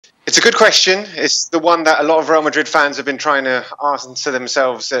It's a good question. It's the one that a lot of Real Madrid fans have been trying to answer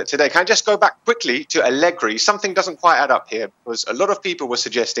themselves today. Can I just go back quickly to Allegri? Something doesn't quite add up here, because a lot of people were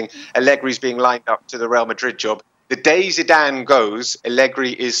suggesting Allegri's being lined up to the Real Madrid job. The day Zidane goes,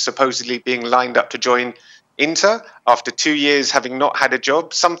 Allegri is supposedly being lined up to join Inter after 2 years having not had a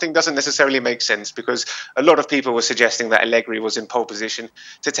job. Something doesn't necessarily make sense, because a lot of people were suggesting that Allegri was in pole position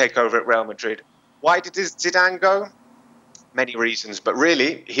to take over at Real Madrid. Why did Zidane go? Many reasons, but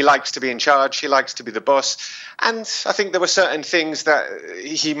really, he likes to be in charge, he likes to be the boss, and I think there were certain things that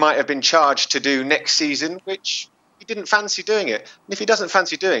he might have been charged to do next season, which he didn't fancy doing it. And if he doesn't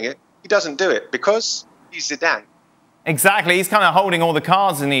fancy doing it, he doesn't do it, because he's Zidane. Exactly, he's kind of holding all the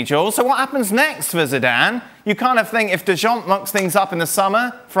cards in each all. So what happens next for Zidane? You kind of think if Deschamps locks things up in the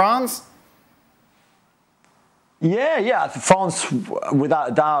summer, France? Yeah. France,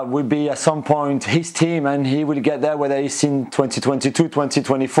 without doubt, will be at some point his team, and he will get there, whether it's in 2022,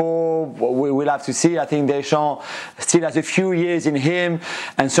 2024. We will have to see. I think Deschamps still has a few years in him,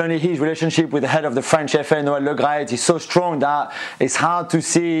 and certainly his relationship with the head of the French FA, Noël Le Graët, is so strong that it's hard to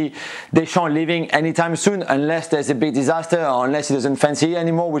see Deschamps leaving anytime soon, unless there's a big disaster or unless he doesn't fancy it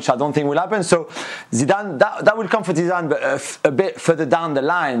anymore, which I don't think will happen. So Zidane, that will come for Zidane, but a bit further down the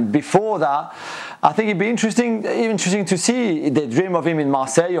line. Before that, I think it'd be interesting to see. They dream of him in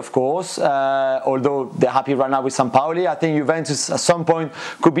Marseille, of course, although they're happy right now with Sampaoli. I think Juventus at some point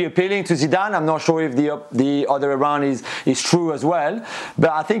could be appealing to Zidane. I'm not sure if the other way around is true as well. But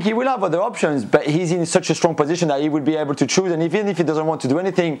I think he will have other options. But he's in such a strong position that he will be able to choose. And even if he doesn't want to do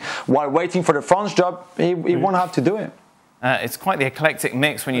anything while waiting for the France job, he won't have to do it. It's quite the eclectic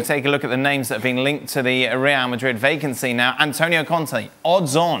mix when you take a look at the names that have been linked to the Real Madrid vacancy now. Antonio Conte,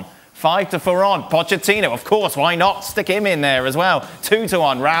 odds on. 5-4 odd. Pochettino, of course, why not? Stick him in there as well.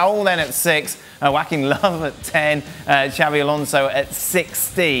 2-1. Raul then at 6. Whacking Love at 10. Xabi Alonso at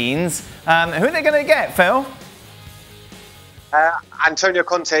 16s. Who are they going to get, Phil? Antonio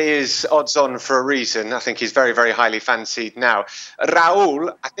Conte is odds on for a reason. I think he's very, very highly fancied now.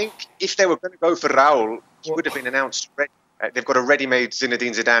 Raul, I think if they were going to go for Raul, he would have been announced already. They've got a ready-made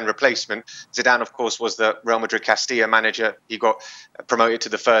Zinedine Zidane replacement. Zidane, of course, was the Real Madrid Castilla manager. He got promoted to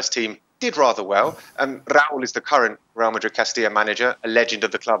the first team, did rather well. Raul is the current Real Madrid Castilla manager, a legend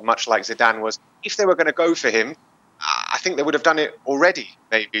of the club, much like Zidane was. If they were going to go for him, I think they would have done it already,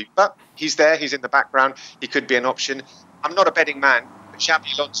 maybe. But he's there, he's in the background. He could be an option. I'm not a betting man, but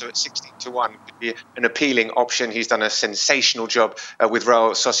Xabi Alonso at 16-1 could be an appealing option. He's done a sensational job with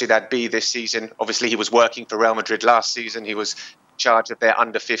Real Sociedad B this season. Obviously, he was working for Real Madrid last season. He was in charge of their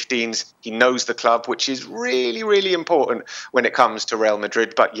under-15s. He knows the club, which is really, really important when it comes to Real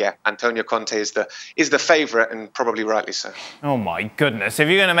Madrid. But yeah, Antonio Conte is the favourite, and probably rightly so. Oh my goodness. If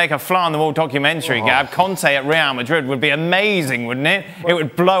you're going to make a fly-on-the-wall documentary, Gab, Conte at Real Madrid would be amazing, wouldn't it? It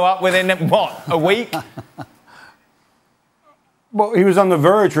would blow up within, what, a week? Well, he was on the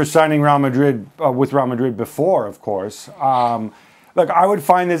verge for signing Real Madrid with Real Madrid before, of course. Look, I would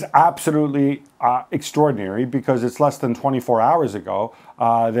find this absolutely extraordinary, because it's less than 24 hours ago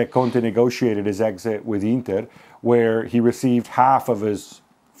that Conte negotiated his exit with Inter, where he received half of his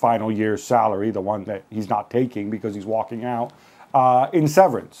final year's salary, the one that he's not taking because he's walking out, in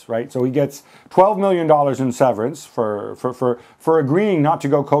severance, right? So he gets $12 million in severance for agreeing not to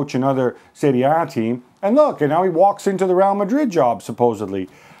go coach another Serie A team. And look, and now he walks into the Real Madrid job, supposedly.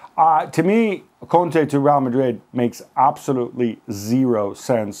 To me, Conte to Real Madrid makes absolutely zero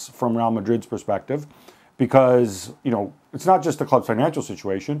sense from Real Madrid's perspective, because, you know, it's not just the club's financial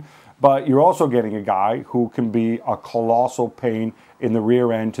situation, but you're also getting a guy who can be a colossal pain in the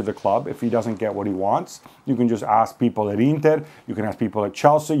rear end to the club if he doesn't get what he wants. You can just ask people at Inter, you can ask people at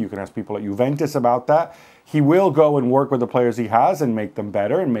Chelsea, you can ask people at Juventus about that. He will go and work with the players he has and make them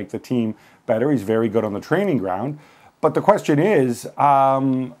better and make the team better. He's very good on the training ground. But the question is, you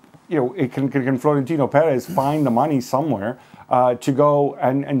know, can Florentino Perez find the money somewhere to go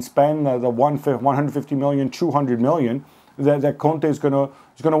and spend the 150 million, 200 million that Conte is going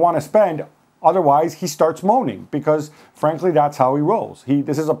to want to spend? Otherwise, he starts moaning, because frankly, that's how he rolls.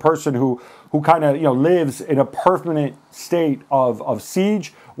 This is a person who kind of, you know, lives in a permanent state of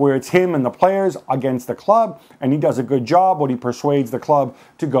siege, where it's him and the players against the club, and he does a good job when he persuades the club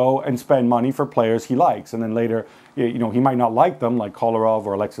to go and spend money for players he likes. And then later, you know, he might not like them, like Kolarov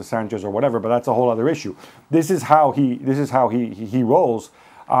or Alexis Sanchez or whatever, but that's a whole other issue. This is how he rolls.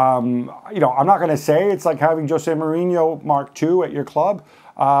 You know, I'm not going to say it's like having Jose Mourinho Mark II at your club,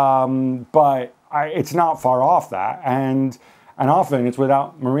 but it's not far off that, and often it's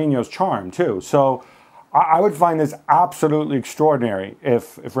without Mourinho's charm too. So I would find this absolutely extraordinary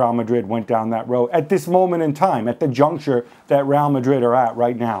if Real Madrid went down that road at this moment in time, at the juncture that Real Madrid are at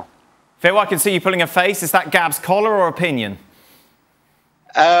right now. Phil, I can see you pulling a face. Is that Gab's collar or opinion?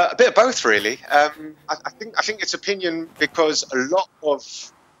 A bit of both, really. I think it's opinion because a lot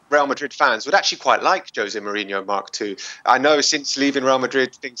of Real Madrid fans would actually quite like Jose Mourinho Mark II. I know since leaving Real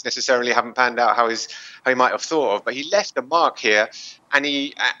Madrid, things necessarily haven't panned out how he might have thought of, but he left a mark here, and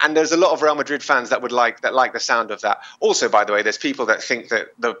there's a lot of Real Madrid fans that like the sound of that. Also, by the way, there's people that think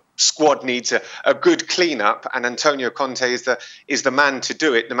that the squad needs a good clean-up, and Antonio Conte is the man to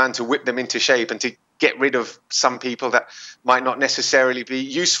do it, the man to whip them into shape and to get rid of some people that might not necessarily be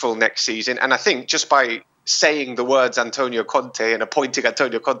useful next season. And I think just by saying the words Antonio Conte and appointing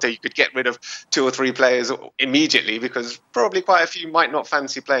Antonio Conte, you could get rid of 2 or 3 players immediately, because probably quite a few might not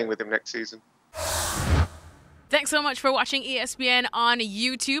fancy playing with him next season. Thanks so much for watching ESPN on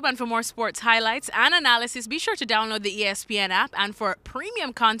YouTube. And for more sports highlights and analysis, be sure to download the ESPN app. And for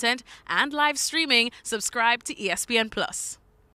premium content and live streaming, subscribe to ESPN Plus.